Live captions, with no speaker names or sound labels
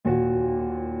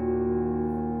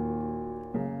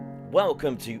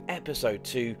welcome to episode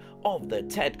 2 of the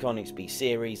Ted Coningsby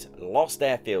series Lost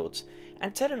Airfields,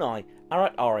 and Ted and I are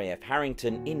at RAF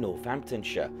Harrington in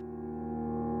Northamptonshire.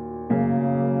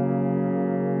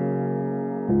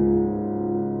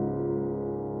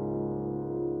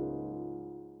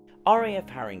 RAF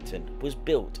Harrington was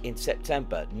built in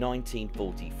September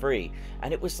 1943,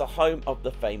 and it was the home of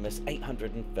the famous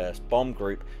 801st Bomb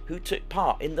Group, who took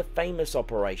part in the famous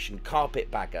Operation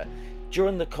Carpetbagger.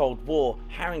 During the Cold War,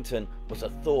 Harrington was a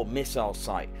Thor missile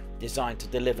site designed to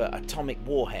deliver atomic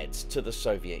warheads to the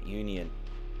Soviet Union.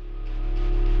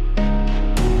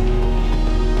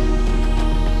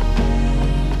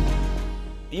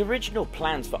 The original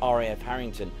plans for RAF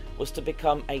Harrington was to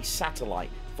become a satellite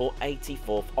for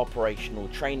 84th Operational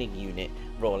Training Unit,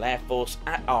 Royal Air Force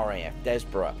at RAF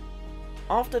Desborough.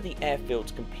 After the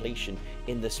airfield's completion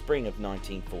in the spring of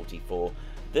 1944,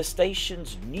 the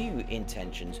station's new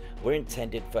intentions were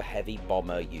intended for heavy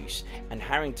bomber use, and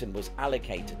Harrington was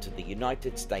allocated to the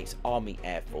United States Army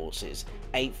Air Force's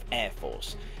 8th Air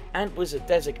Force and was a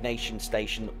designation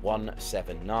station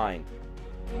 179.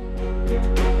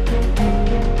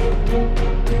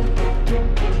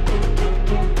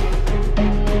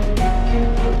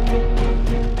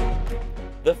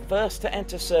 The first to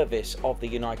enter service of the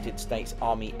United States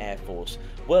Army Air Force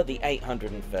were the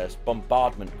 801st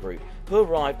Bombardment Group, who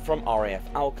arrived from RAF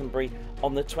Alconbury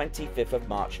on the 25th of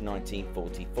March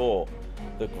 1944.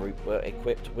 The group were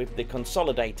equipped with the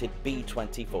consolidated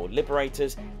B-24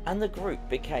 Liberators, and the group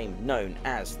became known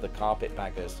as the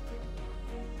Carpetbaggers.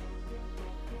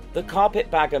 The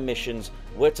Carpetbagger missions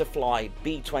were to fly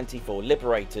B-24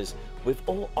 Liberators with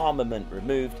all armament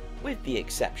removed, with the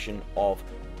exception of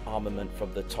armament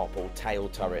from the top or tail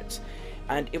turrets,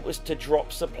 and it was to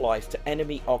drop supplies to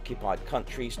enemy occupied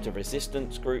countries, to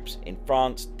resistance groups in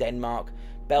France, Denmark,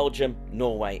 Belgium,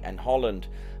 Norway and Holland.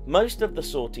 Most of the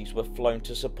sorties were flown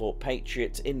to support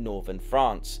patriots in northern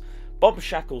France. Bomb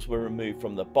shackles were removed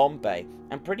from the bomb bay,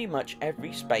 and pretty much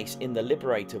every space in the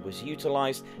Liberator was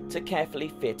utilised to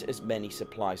carefully fit as many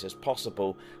supplies as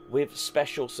possible with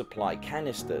special supply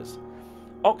canisters.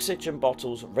 Oxygen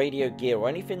bottles, radio gear or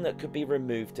anything that could be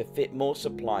removed to fit more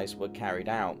supplies were carried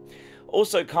out.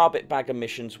 Also, carpetbagger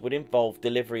missions would involve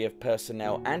delivery of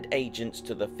personnel and agents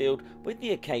to the field, with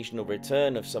the occasional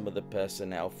return of some of the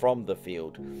personnel from the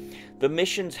field. The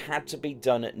missions had to be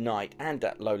done at night and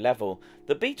at low level.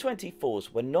 The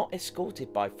B-24s were not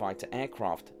escorted by fighter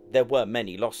aircraft. There were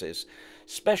many losses.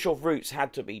 Special routes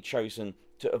had to be chosen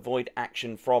to avoid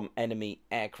action from enemy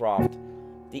aircraft.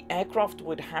 The aircraft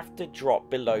would have to drop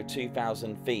below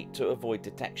 2,000 feet to avoid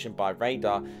detection by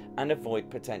radar and avoid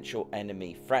potential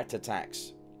enemy threat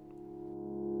attacks.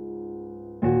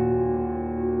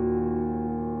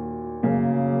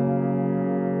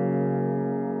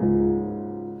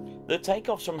 The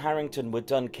takeoffs from Harrington were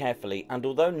done carefully, and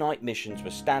although night missions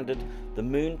were standard, the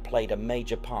moon played a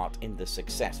major part in the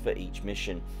success for each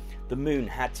mission. The moon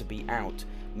had to be out,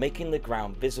 making the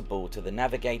ground visible to the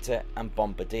navigator and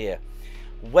bombardier.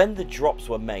 When the drops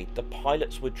were made, the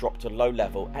pilots would drop to low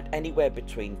level at anywhere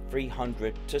between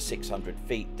 300 to 600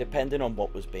 feet, depending on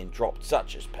what was being dropped,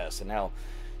 such as personnel.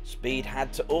 Speed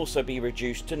had to also be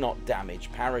reduced to not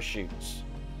damage parachutes.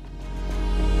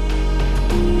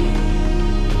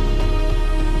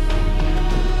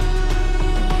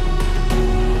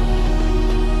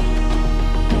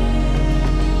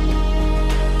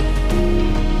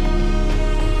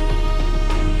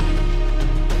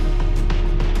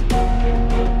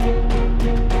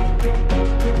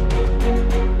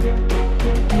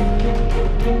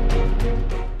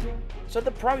 So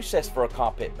the process for a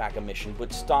carpetbagger mission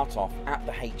would start off at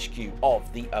the HQ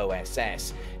of the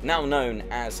OSS, now known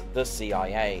as the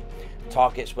CIA.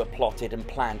 Targets were plotted and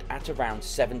planned at around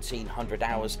 1700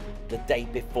 hours the day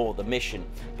before the mission,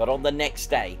 but on the next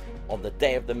day, on the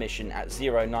day of the mission at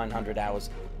 0900 hours,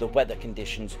 the weather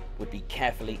conditions would be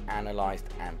carefully analysed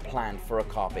and planned for a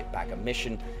carpetbagger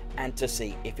mission, and to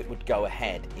see if it would go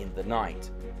ahead in the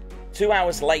night. 2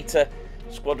 hours later,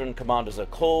 squadron commanders are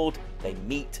called, they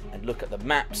meet and look at the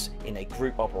maps in a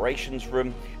group operations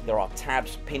room. There are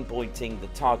tabs pinpointing the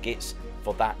targets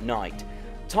for that night.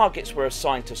 Targets were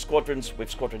assigned to squadrons, with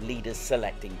squadron leaders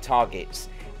selecting targets.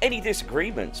 Any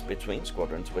disagreements between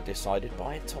squadrons were decided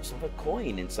by a toss of a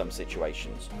coin in some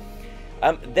situations.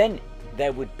 Then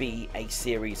there would be a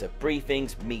series of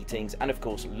briefings, meetings, and of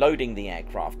course loading the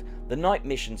aircraft. The night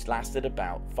missions lasted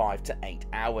about 5 to 8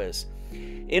 hours.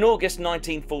 In August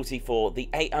 1944, the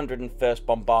 801st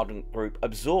Bombardment Group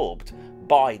absorbed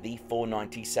by the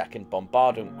 492nd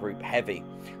Bombardment Group Heavy.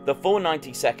 The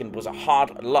 492nd was a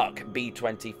hard luck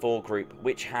B-24 group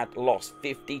which had lost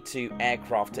 52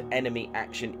 aircraft to enemy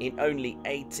action in only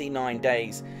 89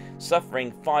 days,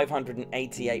 suffering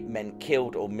 588 men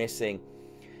killed or missing.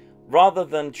 Rather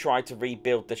than try to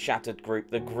rebuild the shattered group,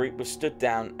 the group was stood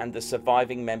down and the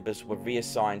surviving members were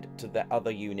reassigned to their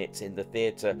other units in the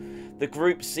theatre. The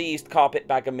group seized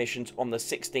Carpetbagger missions on the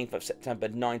 16th of September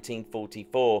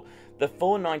 1944. The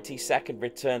 492nd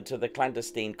returned to the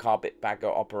clandestine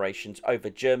Carpetbagger operations over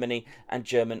Germany and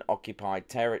German-occupied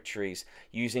territories,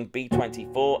 using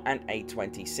B-24 and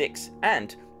A-26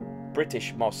 and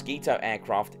British Mosquito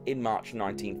aircraft in March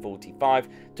 1945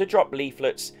 to drop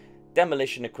leaflets,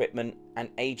 demolition equipment and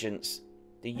agents.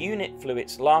 The unit flew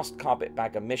its last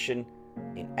Carpetbagger mission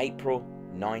in April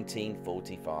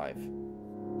 1945.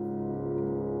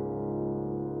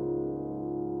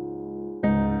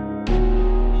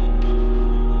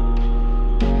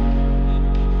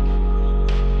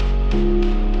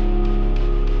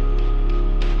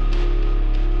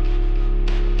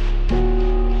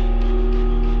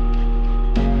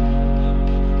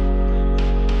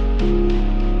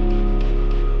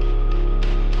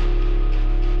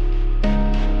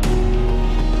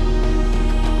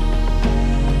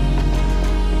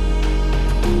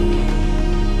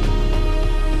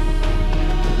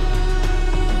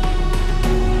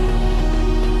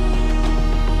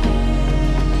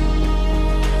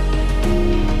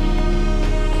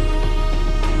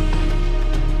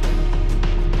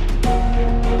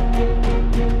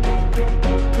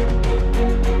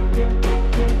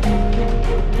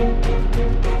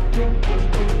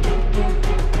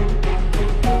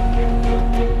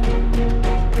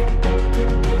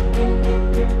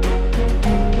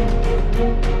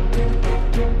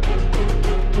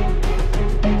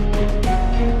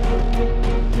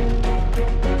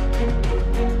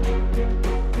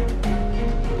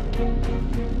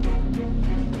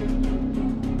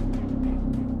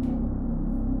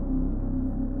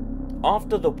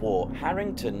 After the war,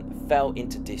 Harrington fell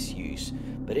into disuse,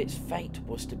 but its fate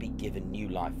was to be given new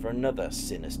life for another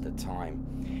sinister time.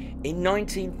 In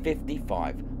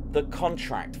 1955, the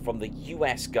contract from the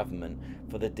US government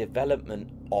for the development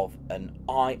of an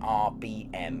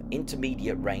IRBM,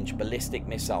 Intermediate Range Ballistic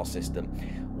Missile System,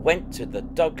 went to the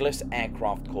Douglas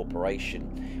Aircraft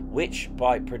Corporation, which,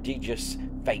 by prodigious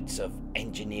feats of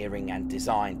engineering and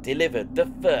design, delivered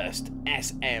the first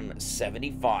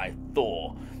SM-75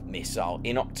 Thor missile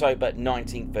in October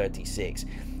 1936.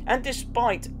 And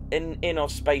despite an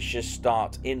inauspicious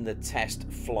start in the test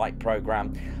flight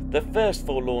program, the first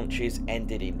 4 launches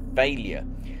ended in failure.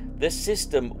 The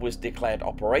system was declared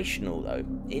operational though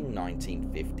in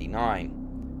 1959.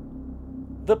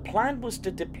 The plan was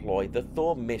to deploy the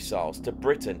Thor missiles to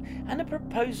Britain, and a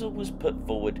proposal was put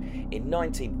forward in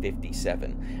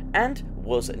 1957 and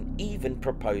was even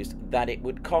proposed that it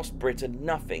would cost Britain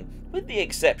nothing, with the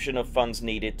exception of funds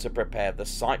needed to prepare the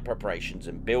site preparations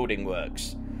and building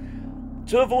works.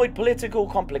 To avoid political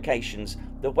complications,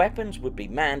 the weapons would be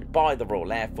manned by the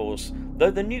Royal Air Force,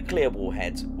 though the nuclear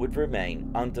warheads would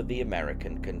remain under the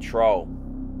American control.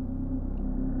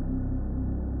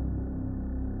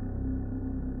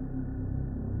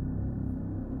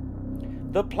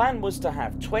 The plan was to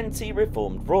have 20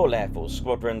 reformed Royal Air Force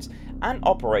squadrons and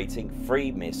operating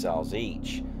 3 missiles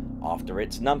each. After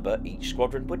its number, each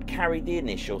squadron would carry the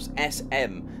initials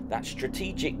SM, that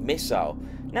strategic missile.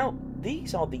 Now,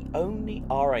 these are the only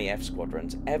RAF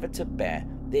squadrons ever to bear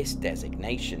this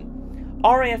designation.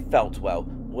 RAF Feltwell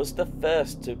was the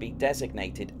first to be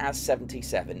designated as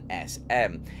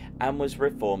 77SM and was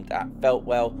reformed at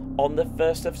Feltwell on the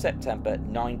 1st of September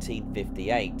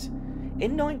 1958.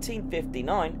 In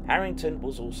 1959, Harrington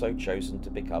was also chosen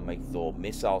to become a Thor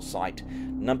missile site,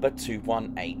 number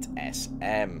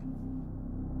 218SM.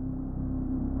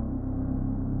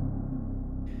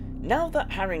 Now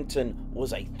that Harrington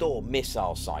was a Thor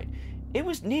missile site, it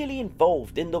was nearly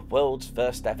involved in the world's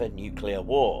first ever nuclear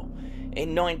war.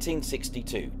 In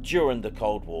 1962, during the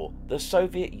Cold War, the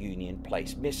Soviet Union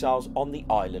placed missiles on the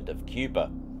island of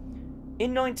Cuba.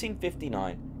 In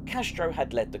 1959, Castro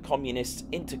had led the communists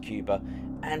into Cuba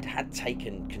and had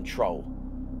taken control.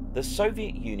 The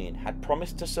Soviet Union had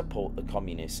promised to support the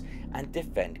communists and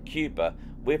defend Cuba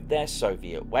with their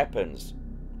Soviet weapons.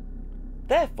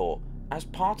 Therefore, as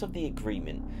part of the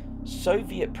agreement,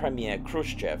 Soviet Premier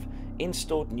Khrushchev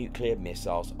installed nuclear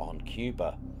missiles on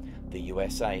Cuba. The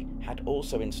USA had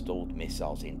also installed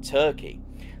missiles in Turkey.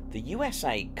 The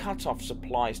USA cut off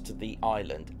supplies to the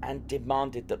island and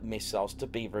demanded that missiles to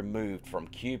be removed from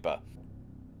Cuba.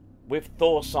 With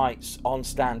Thor sites on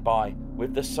standby,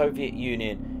 with the Soviet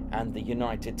Union and the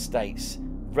United States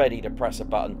ready to press a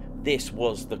button, this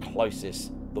was the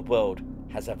closest the world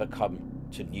has ever come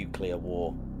to nuclear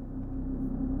war.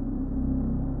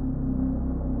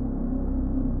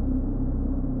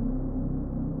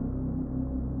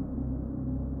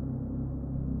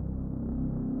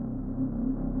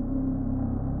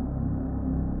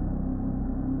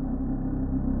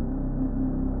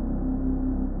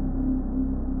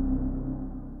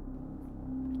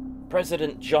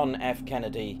 President John F.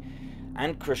 Kennedy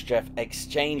and Khrushchev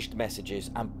exchanged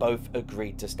messages and both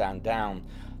agreed to stand down.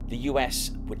 The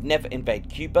US would never invade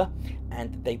Cuba,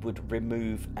 and they would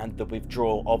remove and the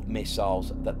withdrawal of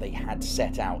missiles that they had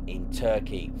set out in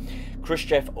Turkey.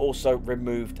 Khrushchev also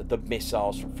removed the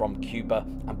missiles from Cuba,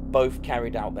 and both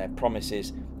carried out their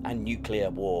promises, and nuclear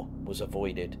war was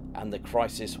avoided, and the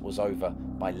crisis was over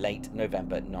by late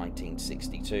November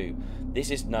 1962.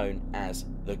 This is known as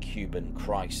the Cuban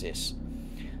Crisis.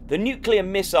 The nuclear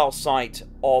missile site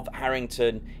of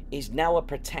Harrington is now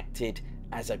protected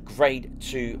as a Grade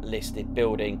 2 listed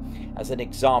building as an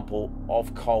example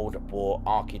of Cold War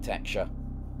architecture.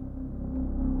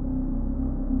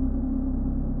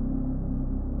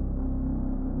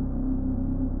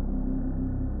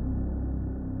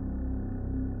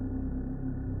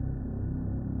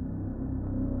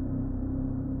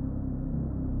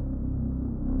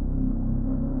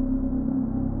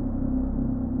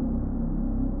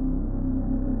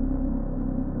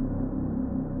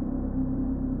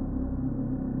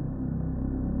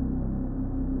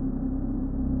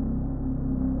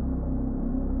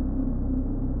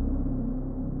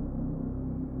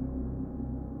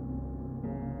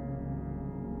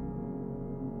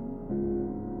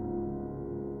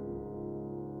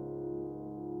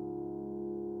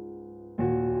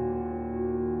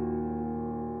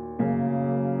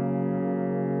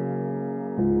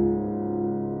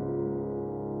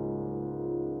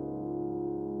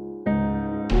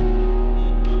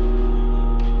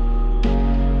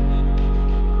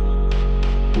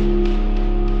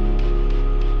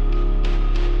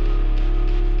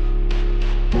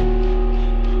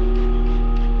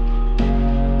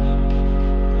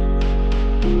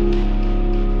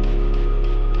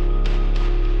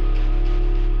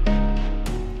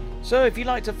 So if you'd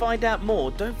like to find out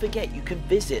more, don't forget you can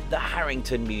visit the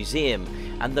Harrington Museum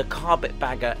and the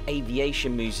Carpetbagger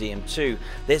Aviation Museum too.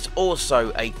 There's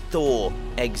also a Thor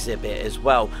exhibit as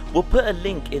well. We'll put a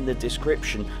link in the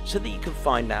description so that you can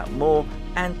find out more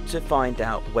and to find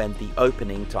out when the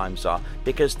opening times are,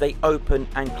 because they open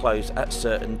and close at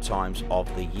certain times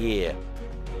of the year.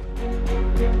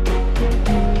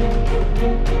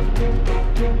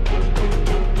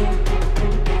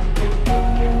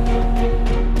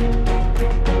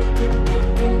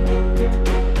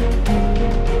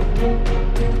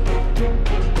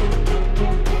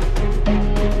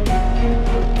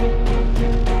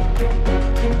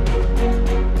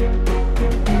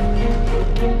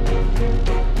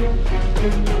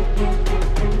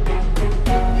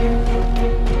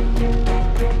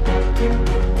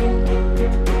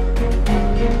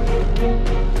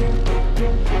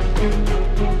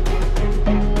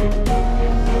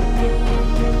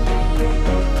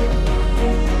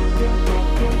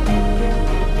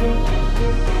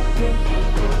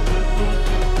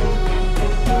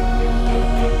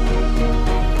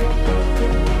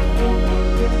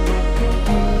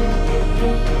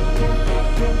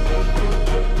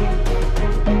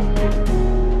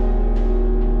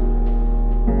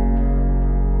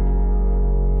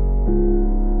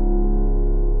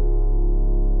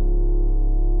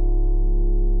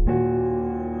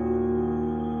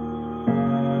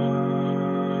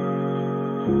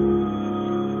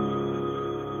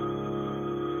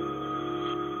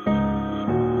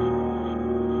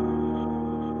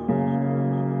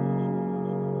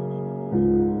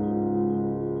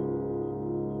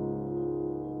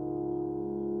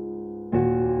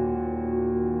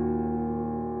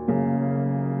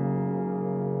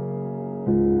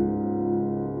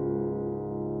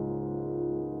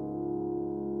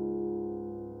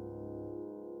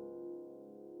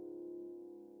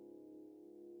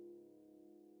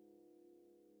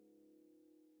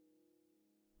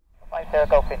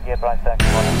 Golf India, Brian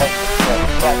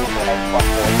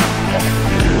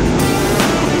 31,